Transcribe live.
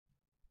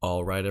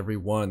All right,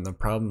 everyone, the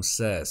problem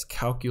says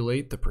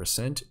calculate the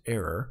percent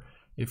error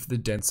if the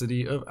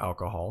density of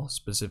alcohol,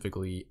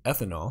 specifically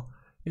ethanol,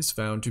 is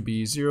found to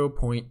be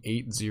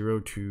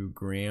 0.802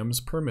 grams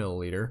per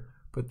milliliter,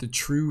 but the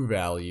true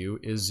value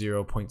is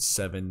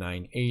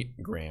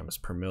 0.798 grams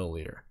per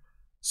milliliter.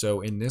 So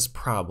in this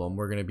problem,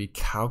 we're going to be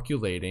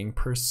calculating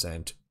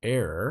percent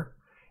error,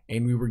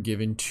 and we were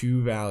given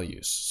two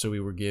values. So we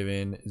were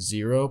given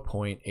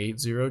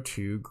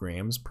 0.802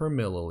 grams per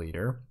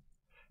milliliter,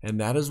 and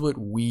that is what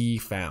we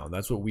found.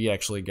 That's what we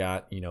actually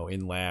got,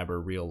 in lab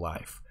or real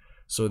life.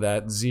 So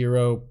that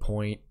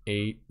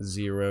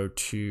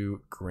 0.802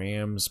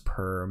 grams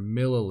per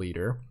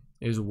milliliter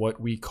is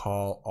what we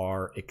call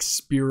our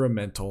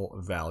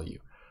experimental value.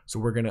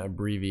 So we're going to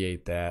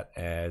abbreviate that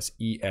as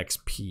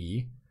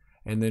EXP.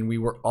 And then we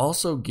were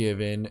also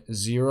given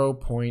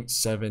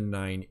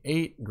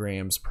 0.798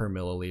 grams per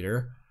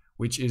milliliter,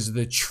 which is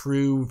the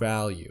true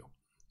value.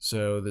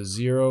 So the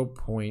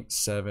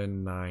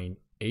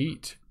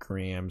 0.798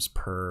 grams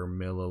per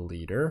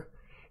milliliter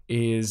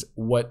is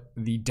what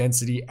the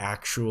density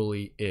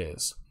actually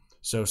is.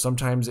 So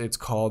sometimes it's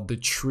called the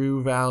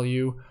true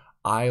value.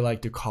 I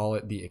like to call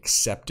it the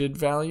accepted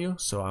value.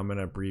 So I'm going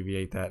to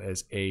abbreviate that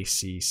as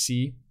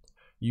ACC.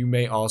 You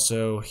may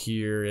also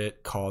hear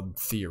it called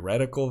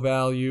theoretical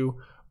value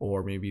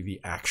or maybe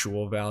the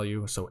actual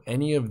value. So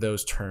any of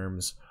those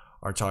terms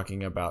are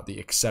talking about the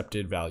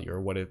accepted value or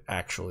what it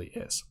actually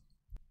is.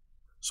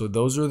 So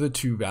those are the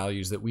two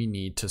values that we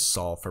need to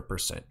solve for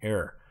percent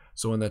error.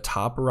 So in the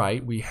top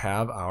right, we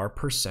have our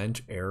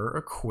percent error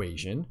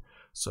equation.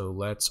 So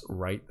let's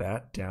write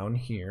that down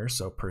here.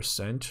 So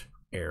percent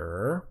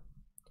error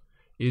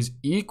is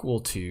equal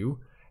to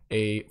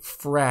a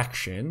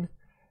fraction.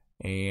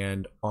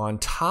 And on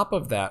top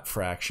of that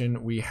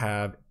fraction, we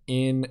have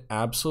in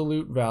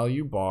absolute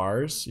value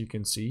bars, you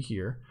can see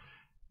here,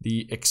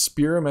 the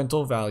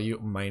experimental value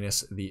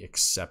minus the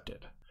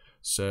accepted.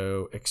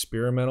 So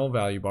experimental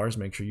value bars,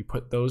 make sure you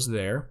put those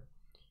there.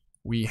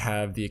 We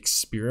have the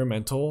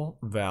experimental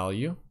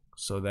value,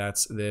 so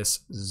that's this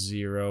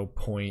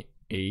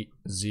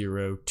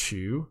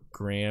 0.802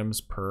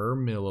 grams per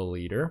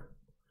milliliter,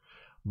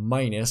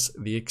 minus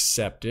the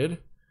accepted,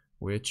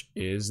 which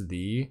is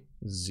the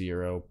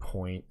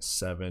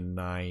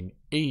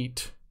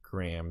 0.798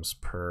 grams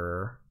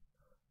per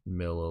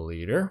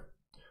milliliter.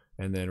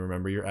 And then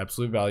remember your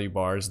absolute value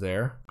bars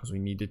there, because we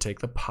need to take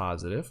the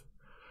positive.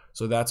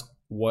 So that's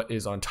what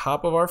is on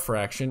top of our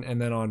fraction,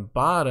 and then on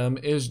bottom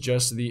is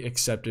just the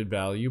accepted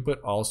value,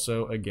 but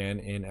also again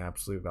in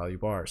absolute value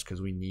bars because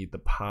we need the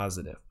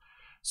positive.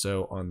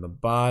 So on the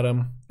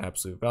bottom,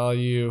 absolute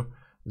value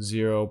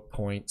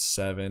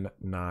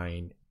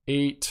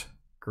 0.798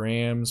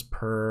 grams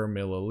per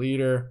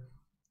milliliter,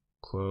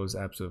 close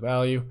absolute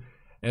value,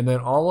 and then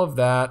all of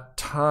that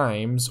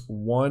times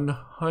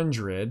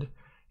 100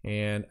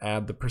 and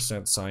add the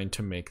percent sign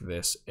to make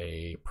this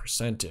a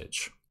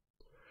percentage.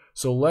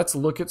 So let's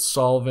look at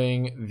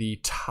solving the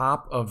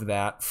top of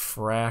that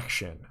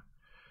fraction.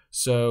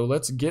 So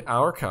let's get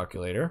our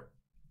calculator.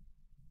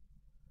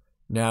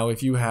 Now,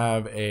 if you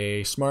have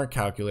a smart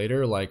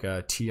calculator like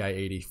a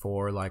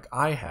TI-84 like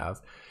I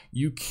have,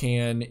 you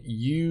can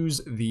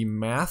use the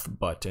math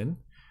button.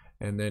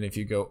 And then if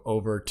you go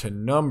over to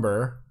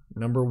number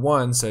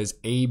one says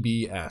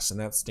ABS, and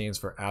that stands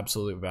for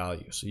absolute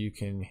value. So you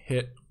can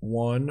hit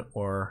 1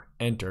 or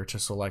enter to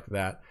select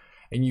that,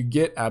 and you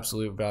get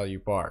absolute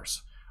value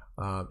bars.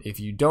 If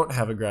you don't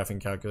have a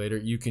graphing calculator,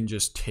 you can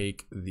just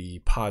take the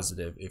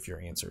positive if your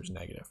answer is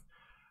negative.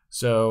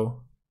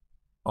 So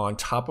on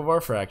top of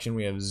our fraction,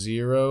 we have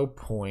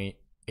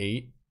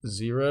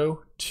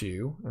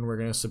 0.802, and we're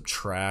going to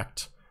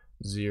subtract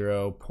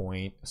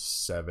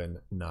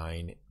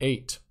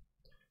 0.798.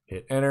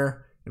 Hit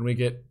enter, and we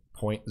get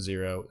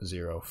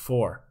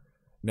 0.004.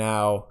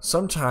 Now,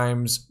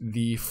 sometimes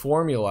the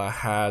formula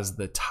has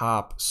the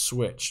top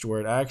switched, where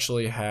it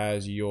actually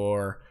has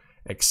your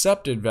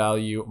accepted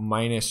value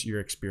minus your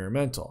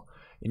experimental.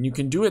 And you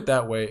can do it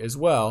that way as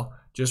well.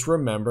 Just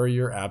remember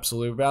your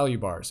absolute value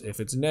bars.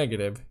 If it's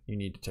negative, you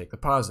need to take the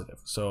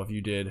positive. So if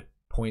you did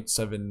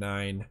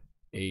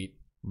 0.798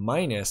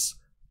 minus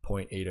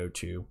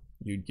 0.802,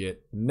 you'd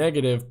get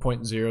negative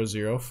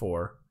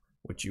 0.004,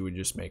 which you would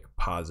just make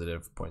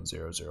positive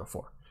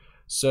 0.004.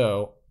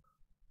 So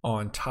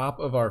on top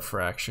of our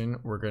fraction,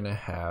 we're going to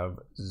have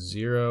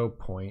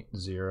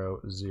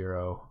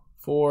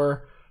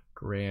 0.004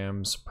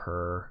 grams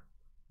per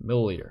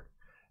milliliter.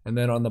 And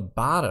then on the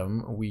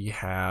bottom, we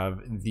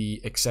have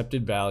the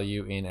accepted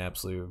value in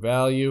absolute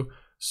value.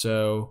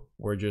 So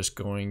we're just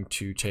going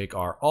to take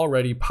our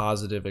already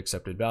positive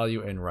accepted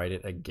value and write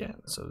it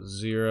again. So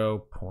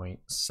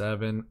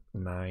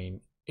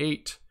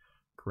 0.798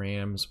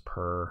 grams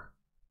per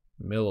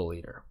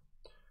milliliter.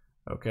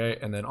 Okay,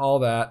 and then all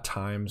that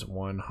times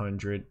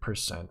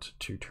 100%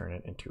 to turn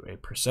it into a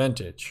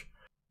percentage.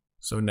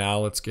 So now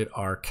let's get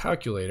our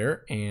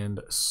calculator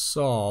and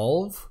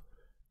solve.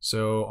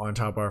 So on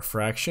top of our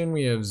fraction,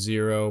 we have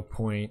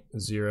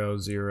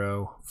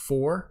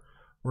 0.004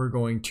 we're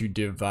going to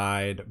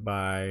divide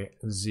by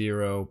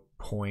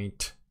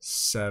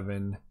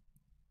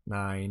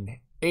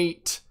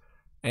 0.798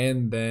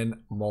 and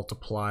then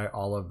multiply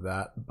all of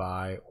that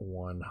by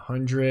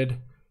 100.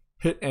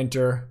 Hit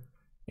enter,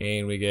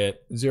 and we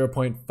get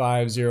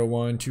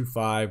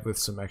 0.50125 with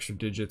some extra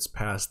digits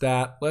past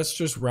that. Let's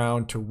just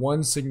round to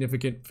one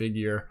significant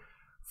figure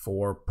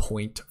for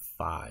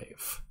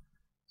 0.5.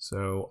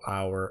 So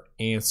our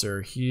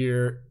answer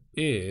here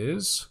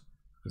is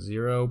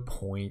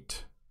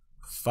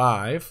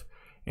 0.5.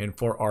 And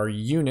for our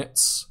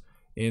units,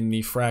 in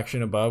the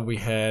fraction above, we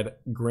had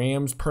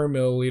grams per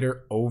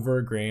milliliter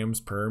over grams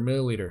per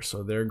milliliter.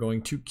 So they're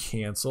going to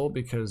cancel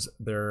because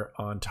they're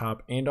on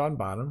top and on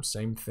bottom,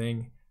 same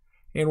thing.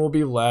 And we'll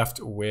be left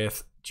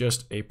with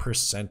just a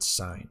percent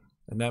sign.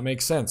 And that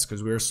makes sense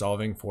because we're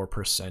solving for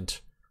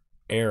percent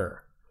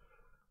error.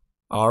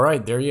 All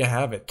right, there you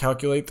have it.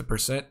 Calculate the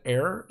percent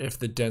error if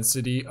the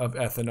density of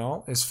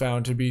ethanol is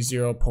found to be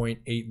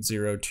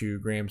 0.802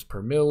 grams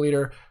per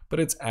milliliter, but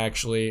it's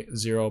actually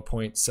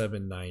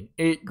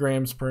 0.798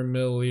 grams per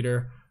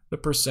milliliter. The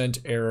percent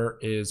error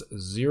is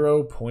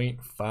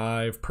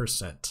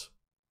 0.5%.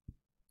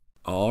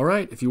 All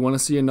right, if you want to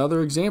see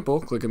another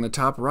example, click in the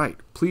top right.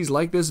 Please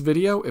like this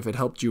video if it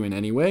helped you in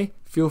any way.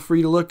 Feel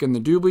free to look in the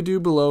doobly-doo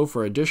below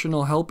for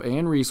additional help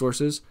and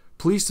resources.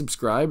 Please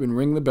subscribe and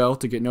ring the bell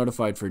to get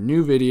notified for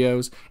new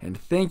videos. And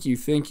thank you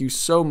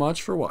so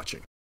much for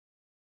watching.